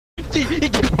Hey,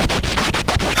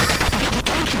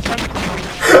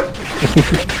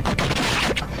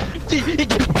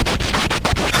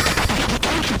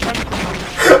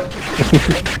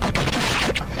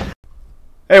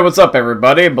 what's up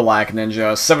everybody? Black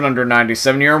Ninja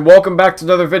 797 here, and welcome back to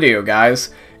another video,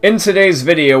 guys. In today's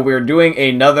video, we're doing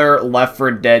another Left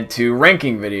 4 Dead 2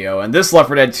 ranking video. And this Left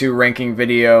 4 Dead 2 ranking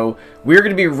video, we're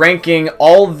going to be ranking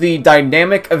all the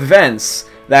dynamic events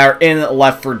that are in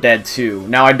Left 4 Dead 2.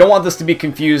 Now, I don't want this to be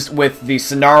confused with the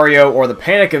scenario or the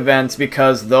panic events,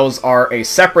 because those are a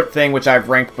separate thing which I've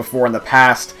ranked before in the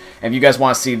past. And if you guys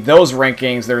want to see those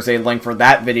rankings, there's a link for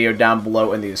that video down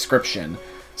below in the description.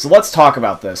 So let's talk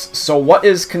about this. So what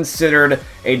is considered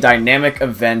a dynamic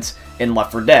event in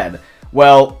Left 4 Dead?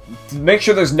 Well, to make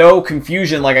sure there's no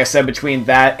confusion, like I said, between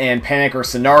that and panic or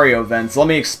scenario events, let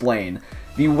me explain.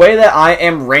 The way that I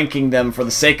am ranking them for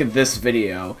the sake of this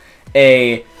video,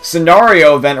 a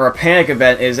scenario event or a panic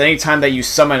event is anytime that you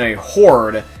summon a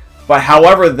horde, but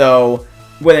however though,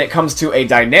 when it comes to a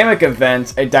dynamic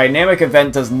event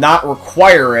does not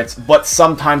require it, but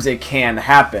sometimes it can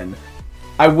happen.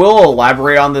 I will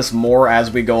elaborate on this more as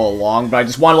we go along, but I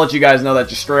just want to let you guys know that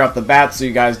just straight off the bat, so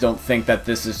you guys don't think that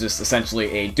this is just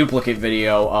essentially a duplicate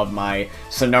video of my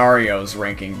scenarios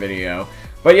ranking video.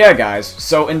 But yeah, guys,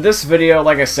 so in this video,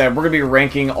 like I said, we're going to be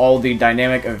ranking all the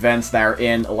dynamic events that are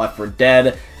in Left 4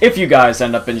 Dead. If you guys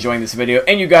end up enjoying this video,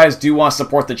 and you guys do want to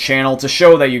support the channel to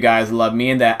show that you guys love me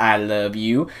and that I love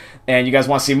you, and you guys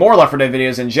want to see more Left 4 Dead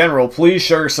videos in general, please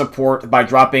show your support by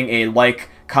dropping a like,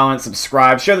 comment,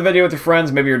 subscribe, share the video with your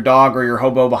friends, maybe your dog or your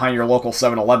hobo behind your local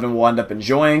 7-Eleven will end up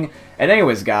enjoying. And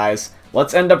anyways, guys,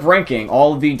 let's end up ranking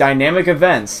all of the dynamic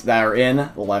events that are in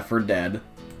Left 4 Dead.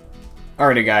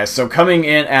 Alrighty, guys, so coming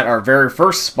in at our very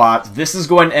first spot, this is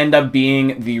going to end up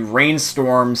being the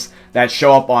rainstorms that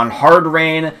show up on Hard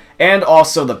Rain and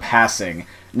also the passing.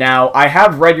 Now, I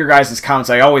have read your guys'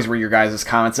 comments, I always read your guys'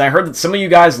 comments, and I heard that some of you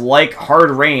guys like Hard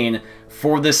Rain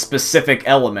for this specific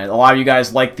element. A lot of you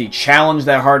guys like the challenge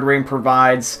that Hard Rain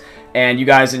provides, and you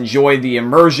guys enjoy the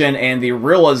immersion and the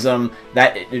realism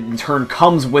that in turn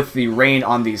comes with the rain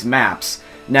on these maps.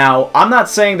 Now, I'm not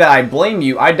saying that I blame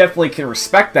you, I definitely can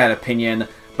respect that opinion,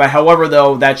 but however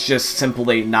though, that's just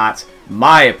simply not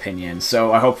my opinion,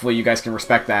 so hopefully you guys can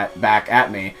respect that back at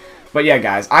me. But yeah,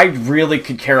 guys, I really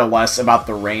could care less about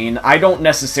the rain. I don't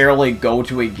necessarily go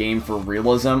to a game for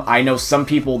realism. I know some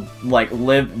people, like,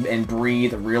 live and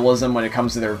breathe realism when it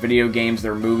comes to their video games,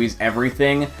 their movies,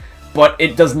 everything. But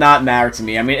it does not matter to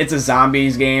me. I mean, it's a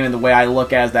zombies game, and the way I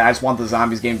look at it is that I just want the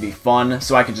zombies game to be fun,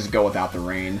 so I can just go without the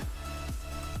rain.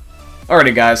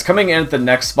 Alrighty, guys, coming in at the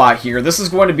next spot here, this is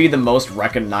going to be the most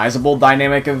recognizable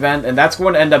dynamic event, and that's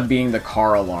going to end up being the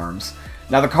car alarms.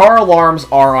 Now, the car alarms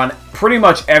are on pretty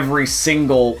much every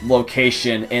single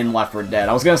location in Left 4 Dead.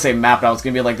 I was going to say map, but I was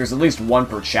going to be like, there's at least one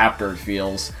per chapter, it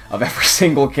feels, of every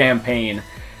single campaign.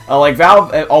 Like,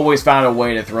 Valve always found a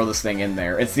way to throw this thing in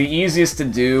there. It's the easiest to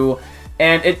do,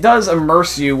 and it does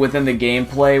immerse you within the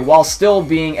gameplay while still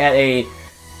being at a,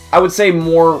 I would say,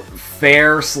 more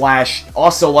fair slash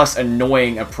also less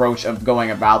annoying approach of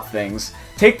going about things.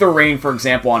 Take the rain, for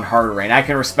example, on Hard Rain. I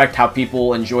can respect how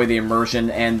people enjoy the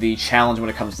immersion and the challenge when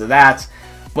it comes to that,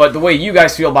 but the way you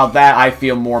guys feel about that, I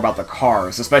feel more about the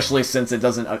cars, especially since it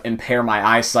doesn't impair my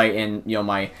eyesight and, you know,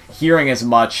 my hearing as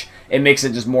much. It makes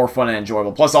it just more fun and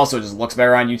enjoyable. Plus, also, it just looks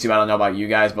better on YouTube. I don't know about you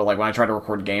guys, but like when I try to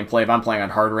record gameplay, if I'm playing on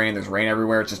Hard Rain, there's rain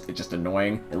everywhere. It's just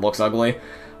annoying. It looks ugly.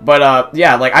 But,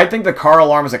 yeah, like, I think the car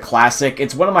alarm is a classic.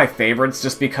 It's one of my favorites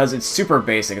just because it's super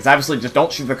basic. It's obviously just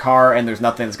don't shoot the car and there's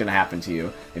nothing that's going to happen to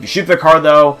you. If you shoot the car,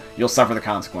 though, you'll suffer the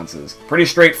consequences. Pretty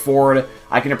straightforward.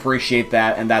 I can appreciate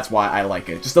that, and that's why I like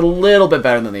it. Just a little bit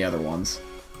better than the other ones.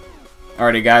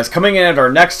 Alrighty, guys, coming in at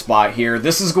our next spot here,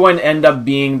 this is going to end up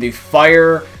being the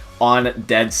fire on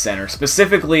Dead Center,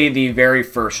 specifically the very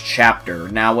first chapter.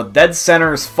 Now, with Dead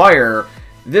Center's fire,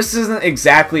 this isn't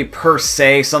exactly per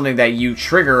se something that you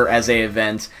trigger as an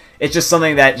event. It's just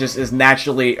something that just is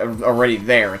naturally already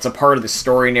there. It's a part of the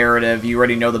story narrative. You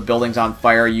already know the building's on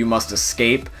fire, you must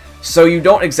escape. So you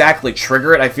don't exactly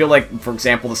trigger it. I feel like, for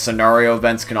example, the scenario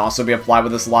events can also be applied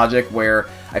with this logic, where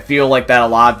I feel like that a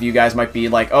lot of you guys might be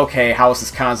like, okay, how is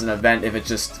this count as an event if it's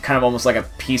just kind of almost like a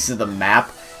piece of the map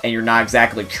and you're not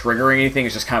exactly triggering anything,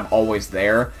 it's just kind of always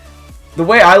there. The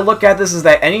way I look at this is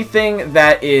that anything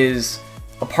that is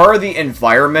a part of the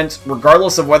environment,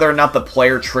 regardless of whether or not the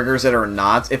player triggers it or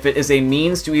not, if it is a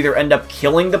means to either end up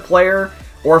killing the player,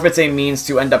 or if it's a means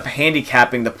to end up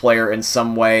handicapping the player in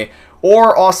some way,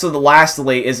 or also,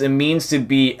 lastly, is a means to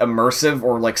be immersive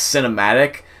or, like,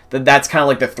 cinematic, that's kind of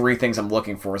like the three things I'm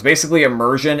looking for. It's basically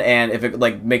immersion, and if it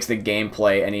like makes the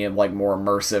gameplay any like more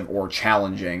immersive or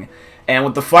challenging. And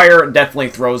with the fire, it definitely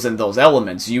throws in those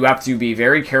elements. You have to be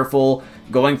very careful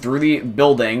going through the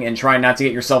building and trying not to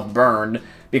get yourself burned,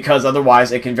 because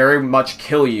otherwise it can very much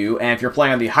kill you. And if you're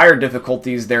playing on the higher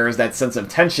difficulties, there is that sense of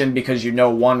tension because you know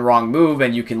one wrong move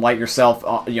and you can light yourself,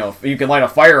 you can light a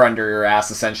fire under your ass,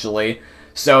 essentially.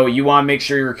 So you want to make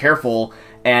sure you're careful,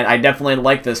 and I definitely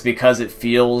like this because it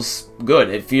feels good.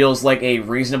 It feels like a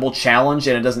reasonable challenge,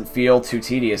 and it doesn't feel too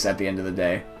tedious at the end of the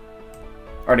day.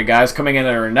 Alrighty guys, coming in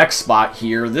at our next spot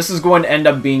here, this is going to end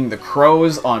up being the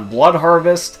crows on Blood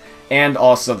Harvest, and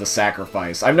also the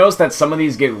sacrifice. I've noticed that some of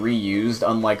these get reused,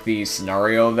 unlike the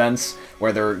scenario events,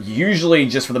 where they're usually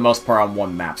just for the most part on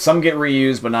one map. Some get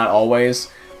reused, but not always.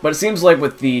 But it seems like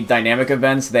with the dynamic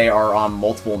events, they are on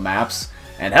multiple maps.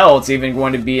 And hell, it's even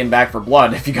going to be in Back 4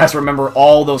 Blood. If you guys remember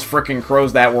all those freaking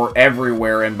crows that were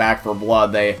everywhere in Back 4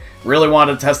 Blood, they really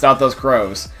wanted to test out those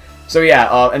crows. So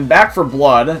yeah, in Back 4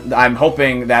 Blood, I'm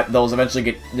hoping that those eventually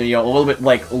get, a little bit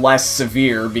like less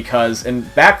severe, because in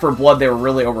Back 4 Blood they were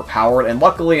really overpowered, and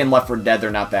luckily in Left 4 Dead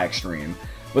they're not that extreme.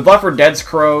 With Left 4 Dead's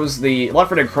crows, the Left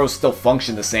 4 Dead crows still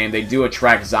function the same. They do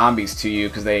attract zombies to you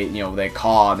because they, they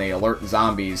caw and they alert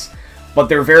zombies, but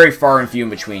they're very far and few in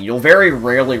between. You'll very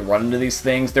rarely run into these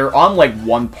things. They're on like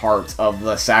one part of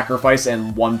the Sacrifice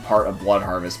and one part of Blood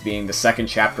Harvest, being the second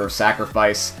chapter of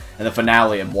Sacrifice and the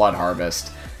finale of Blood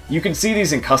Harvest. You can see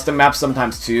these in custom maps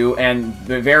sometimes too, and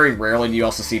very rarely do you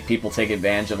also see people take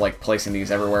advantage of like placing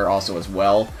these everywhere also as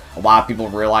well. A lot of people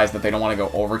realize that they don't want to go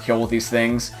overkill with these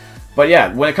things. But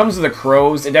yeah, when it comes to the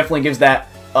crows, it definitely gives that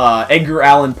Edgar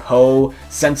Allan Poe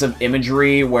sense of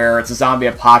imagery where it's a zombie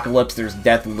apocalypse, there's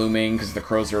death looming, because the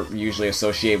crows are usually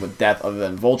associated with death other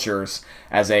than vultures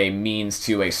as a means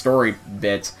to a story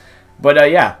bit.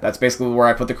 But yeah, that's basically where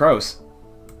I put the crows.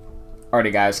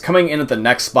 Alrighty guys, coming in at the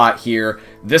next spot here,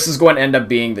 this is going to end up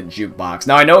being the jukebox.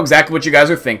 Now I know exactly what you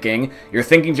guys are thinking. You're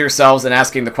thinking to yourselves and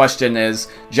asking the question is,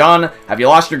 John, have you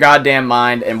lost your goddamn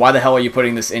mind, and why the hell are you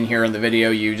putting this in here in the video?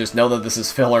 You just know that this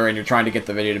is filler and you're trying to get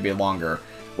the video to be longer.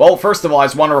 Well, first of all, I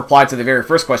just want to reply to the very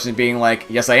first question being like,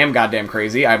 yes, I am goddamn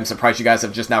crazy. I'm surprised you guys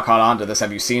have just now caught on to this.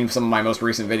 Have you seen some of my most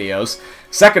recent videos?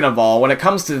 Second of all, when it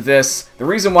comes to this, the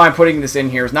reason why I'm putting this in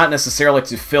here is not necessarily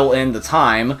to fill in the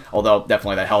time, although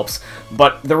definitely that helps,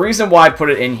 but the reason why I put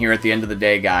it in here at the end of the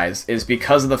day, guys, is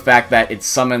because of the fact that it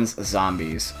summons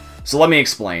zombies. So let me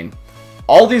explain.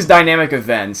 All these dynamic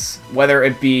events, whether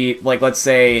it be, like, let's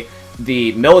say,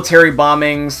 the military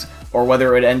bombings, or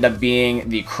whether it end up being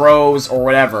the crows or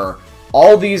whatever,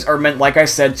 all these are meant, like I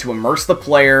said, to immerse the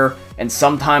player and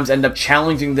sometimes end up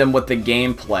challenging them with the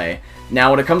gameplay.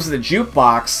 Now, when it comes to the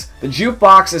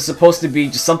jukebox is supposed to be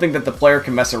just something that the player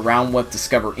can mess around with,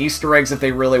 discover Easter eggs if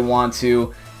they really want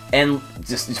to, and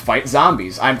just fight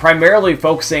zombies. I'm primarily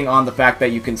focusing on the fact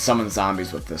that you can summon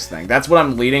zombies with this thing. That's what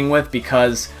I'm leading with,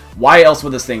 because why else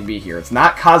would this thing be here? It's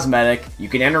not cosmetic. You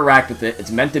can interact with it. It's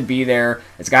meant to be there.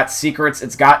 It's got secrets.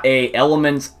 It's got a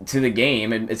element to the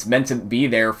game, and it's meant to be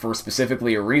there for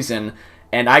specifically a reason.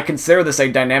 And I consider this a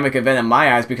dynamic event in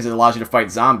my eyes because it allows you to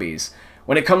fight zombies.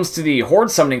 When it comes to the horde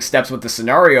summoning steps with the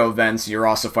scenario events, you're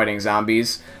also fighting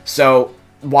zombies. So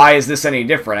why is this any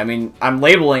different? I mean, I'm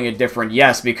labeling it different,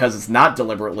 yes, because it's not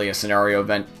deliberately a scenario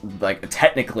event, like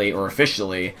technically or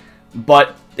officially,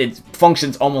 but it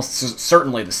functions almost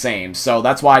certainly the same. So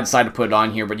that's why I decided to put it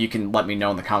on here, but you can let me know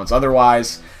in the comments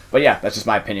otherwise. But yeah, that's just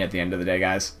my opinion at the end of the day,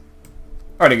 guys.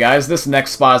 Alrighty guys, this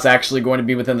next spot is actually going to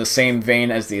be within the same vein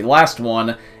as the last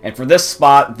one, and for this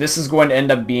spot, this is going to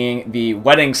end up being the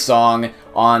wedding song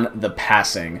on The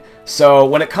Passing. So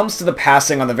when it comes to The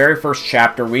Passing, on the very first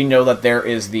chapter, we know that there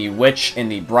is the witch in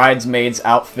the bridesmaid's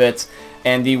outfit,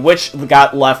 and the witch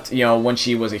got left, when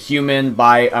she was a human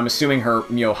by, I'm assuming, her,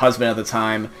 husband at the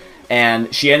time,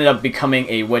 and she ended up becoming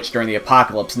a witch during the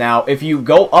apocalypse. Now, if you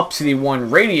go up to the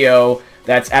one radio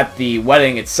that's at the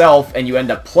wedding itself, and you end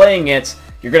up playing it,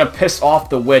 you're going to piss off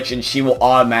the witch, and she will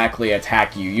automatically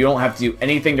attack you. You don't have to do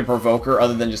anything to provoke her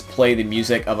other than just play the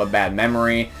music of a bad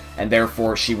memory, and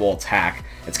therefore she will attack.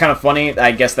 It's kind of funny.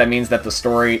 I guess that means that the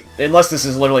story, unless this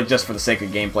is literally just for the sake of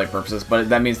gameplay purposes, but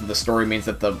that means that the story means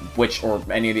that the witch or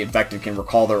any of the infected can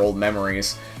recall their old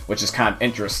memories, which is kind of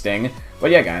interesting.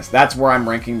 But yeah, guys, that's where I'm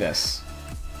ranking this.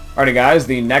 Alrighty guys,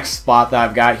 the next spot that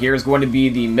I've got here is going to be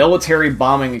the military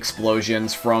bombing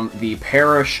explosions from the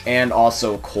Parish and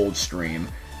also Coldstream.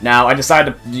 Now, I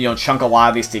decided to, chunk a lot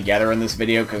of these together in this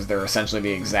video because they're essentially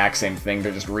the exact same thing.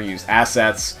 They're just reused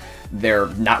assets. They're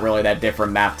not really that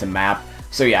different map to map.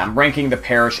 So yeah, I'm ranking the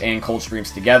Parish and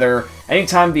Coldstreams together.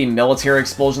 Anytime the military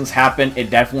explosions happen, it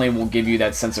definitely will give you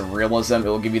that sense of realism. It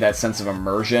will give you that sense of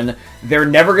immersion. They're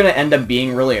never going to end up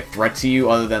being really a threat to you,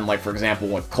 other than, like, for example,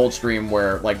 with Coldstream,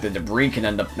 where, like, the debris can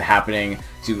end up happening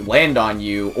to land on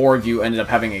you, or if you ended up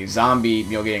having a zombie,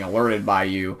 you know, getting alerted by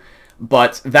you.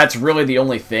 But that's really the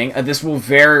only thing. This will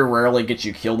very rarely get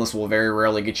you killed. This will very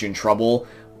rarely get you in trouble.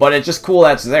 But it's just cool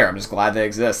that's there. I'm just glad that it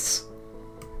exists.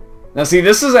 Now see,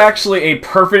 this is actually a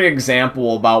perfect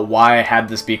example about why I had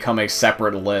this become a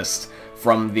separate list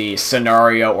from the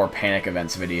scenario or panic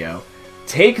events video.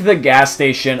 Take the gas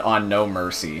station on No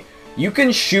Mercy. You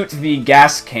can shoot the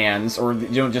gas cans, or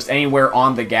just anywhere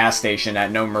on the gas station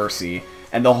at No Mercy,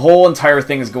 and the whole entire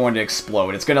thing is going to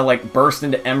explode. It's going to like burst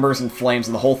into embers and flames,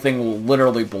 and the whole thing will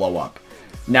literally blow up.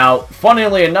 Now,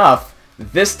 funnily enough,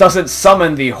 this doesn't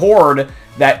summon the horde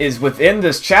that is within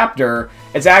this chapter.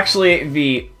 It's actually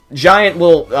the giant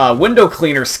little window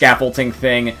cleaner scaffolding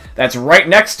thing that's right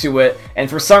next to it, and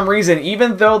for some reason,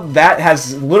 even though that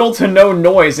has little to no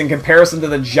noise in comparison to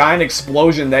the giant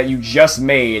explosion that you just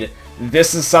made,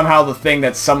 this is somehow the thing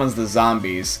that summons the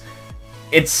zombies.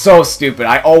 It's so stupid.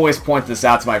 I always point this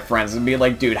out to my friends and be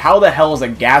like, dude, how the hell is a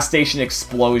gas station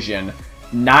explosion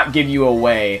not give you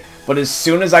away? But as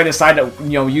soon as I decide to,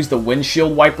 you know, use the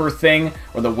windshield wiper thing,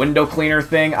 or the window cleaner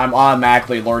thing, I'm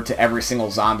automatically alerted to every single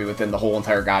zombie within the whole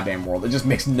entire goddamn world. It just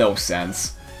makes no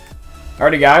sense.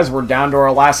 Alrighty guys, we're down to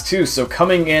our last two, so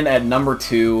coming in at number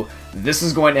 2, this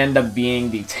is going to end up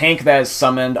being the tank that is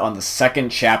summoned on the second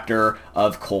chapter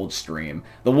of Coldstream.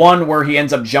 The one where he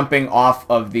ends up jumping off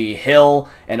of the hill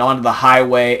and onto the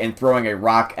highway and throwing a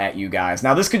rock at you guys.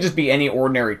 Now this could just be any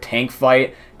ordinary tank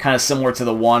fight, kind of similar to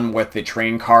the one with the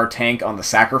train car tank on the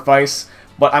Sacrifice,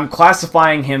 but I'm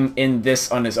classifying him in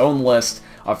this on his own list,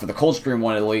 for the Coldstream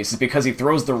one at least, is because he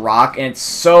throws the rock, and it's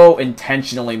so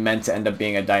intentionally meant to end up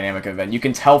being a dynamic event. You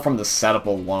can tell from the setup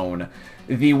alone.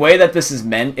 The way that this is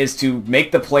meant is to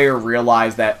make the player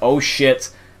realize that, oh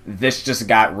shit, this just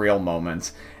got real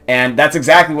moments. And that's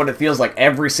exactly what it feels like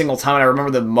every single time. And I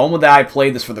remember the moment that I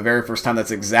played this for the very first time,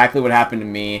 that's exactly what happened to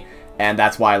me, and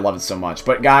that's why I love it so much.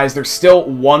 But guys, there's still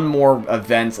one more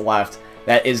event left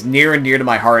that is near and dear to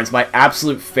my heart. It's my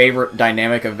absolute favorite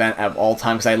dynamic event of all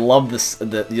time, because I love this,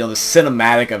 the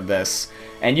cinematic of this.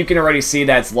 And you can already see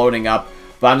that it's loading up.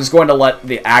 But I'm just going to let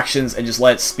the actions and just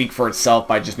let it speak for itself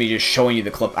by me just showing you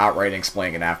the clip outright and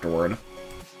explaining it afterward.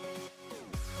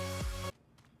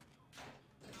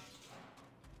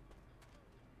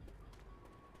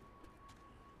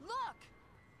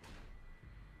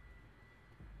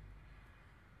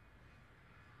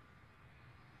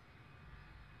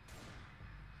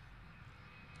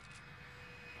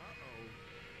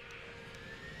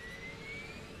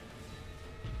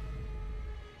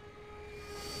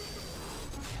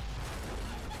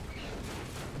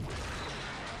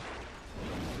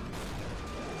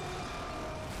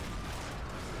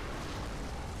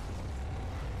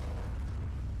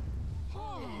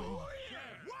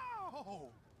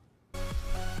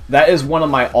 That is one of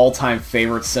my all-time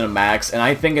favorite cinematics, and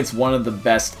I think it's one of the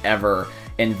best ever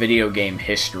in video game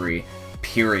history,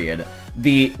 period.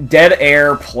 The dead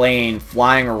air plane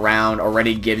flying around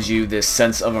already gives you this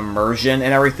sense of immersion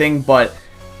and everything, but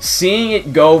seeing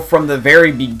it go from the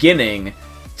very beginning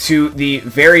to the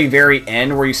very, very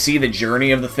end, where you see the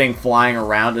journey of the thing flying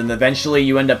around, and eventually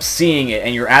you end up seeing it,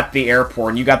 and you're at the airport,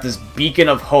 and you got this beacon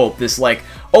of hope, this like,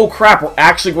 oh crap, we're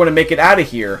actually going to make it out of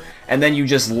here, and then you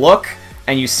just look,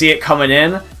 and you see it coming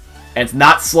in, and it's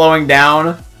not slowing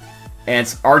down, and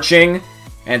it's arching,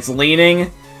 and it's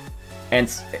leaning, and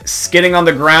it's skidding on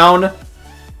the ground.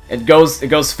 It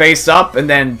goes face up, and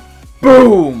then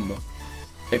boom,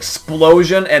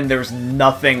 explosion, and there's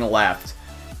nothing left.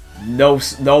 No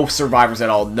survivors at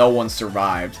all. No one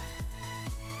survived.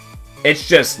 It's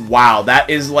just wow. That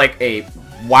is like a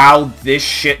wow. This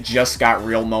shit just got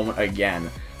real moment again.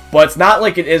 But it's not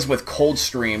like it is with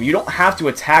Coldstream. You don't have to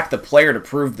attack the player to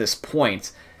prove this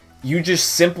point. You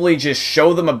just simply just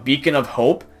show them a beacon of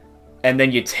hope, and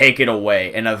then you take it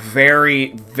away in a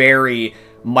very, very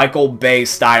Michael Bay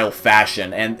style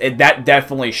fashion, and that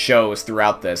definitely shows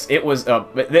throughout this.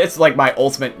 It's like my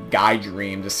ultimate guy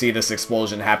dream to see this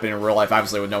explosion happen in real life,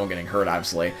 obviously with no one getting hurt,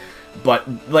 obviously.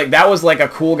 But like that was like a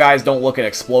cool guys don't look at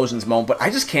explosions moment, but I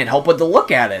just can't help but to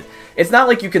look at it. It's not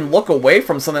like you can look away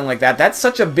from something like that. That's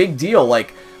such a big deal.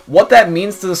 Like what that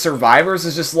means to the survivors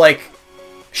is just like,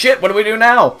 shit, what do we do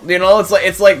now? You know,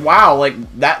 it's like wow,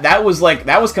 like that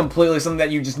was completely something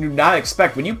that you just do not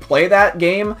expect. When you play that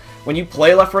game, when you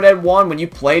play Left 4 Dead 1, when you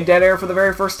play Dead Air for the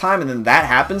very first time, and then that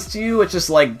happens to you, it's just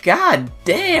like, god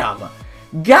damn.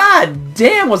 God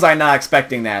damn, was I not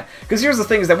expecting that. Because here's the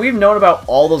thing, is that we've known about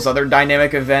all those other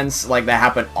dynamic events, like, that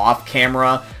happen off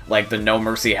camera. Like, the No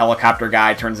Mercy helicopter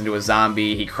guy turns into a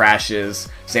zombie, he crashes.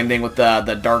 Same thing with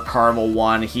the Dark Carnival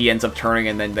one, he ends up turning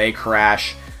and then they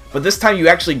crash. But this time you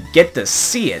actually get to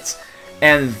see it.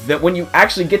 And that when you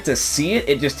actually get to see it,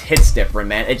 it just hits different,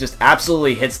 man. It just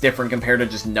absolutely hits different compared to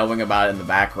just knowing about it in the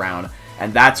background.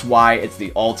 And that's why it's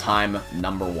the all-time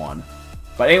 #1.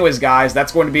 But anyways, guys,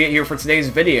 that's going to be it here for today's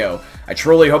video. I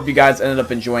truly hope you guys ended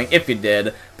up enjoying. If you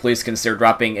did, please consider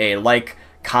dropping a like,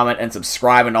 comment, and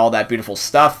subscribe and all that beautiful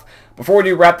stuff. Before we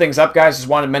do wrap things up, guys, just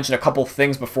wanted to mention a couple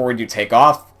things before we do take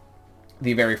off.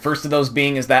 The very first of those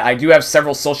being is that I do have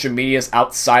several social medias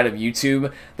outside of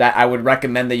YouTube that I would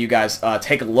recommend that you guys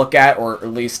take a look at, or at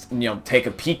least, you know, take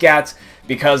a peek at,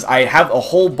 because I have a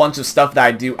whole bunch of stuff that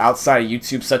I do outside of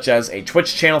YouTube, such as a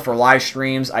Twitch channel for live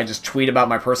streams. I just tweet about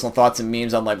my personal thoughts and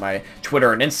memes on like my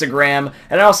Twitter and Instagram,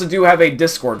 and I also do have a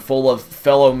Discord full of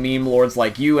fellow meme lords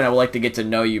like you, and I would like to get to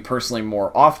know you personally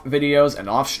more off videos and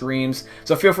off streams,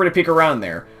 so feel free to peek around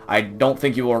there. I don't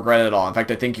think you will regret it at all. In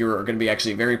fact, I think you're going to be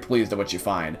actually very pleased at what you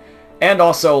find. And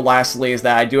also, lastly, is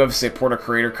that I do have a supporter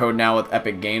creator code now with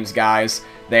Epic Games, guys.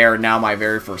 They are now my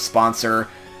very first sponsor.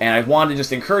 And I wanted to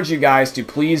just encourage you guys to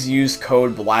please use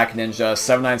code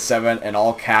BlackNinja797 in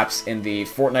all caps in the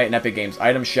Fortnite and Epic Games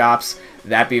item shops.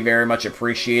 That'd be very much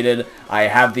appreciated. I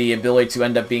have the ability to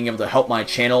end up being able to help my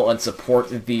channel and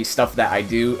support the stuff that I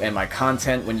do and my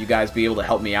content when you guys be able to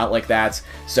help me out like that.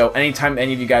 So anytime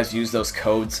any of you guys use those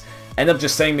codes, end up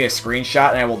just sending me a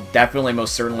screenshot and I will definitely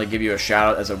most certainly give you a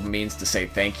shout out as a means to say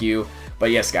thank you. But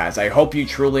yes, guys, I hope you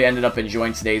truly ended up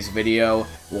enjoying today's video.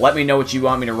 Let me know what you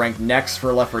want me to rank next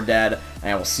for Left 4 Dead,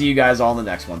 and I will see you guys all in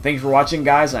the next one. Thank you for watching,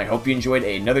 guys, and I hope you enjoyed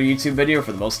another YouTube video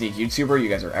for the most unique YouTuber you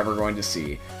guys are ever going to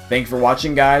see. Thank you for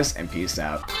watching, guys, and peace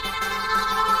out.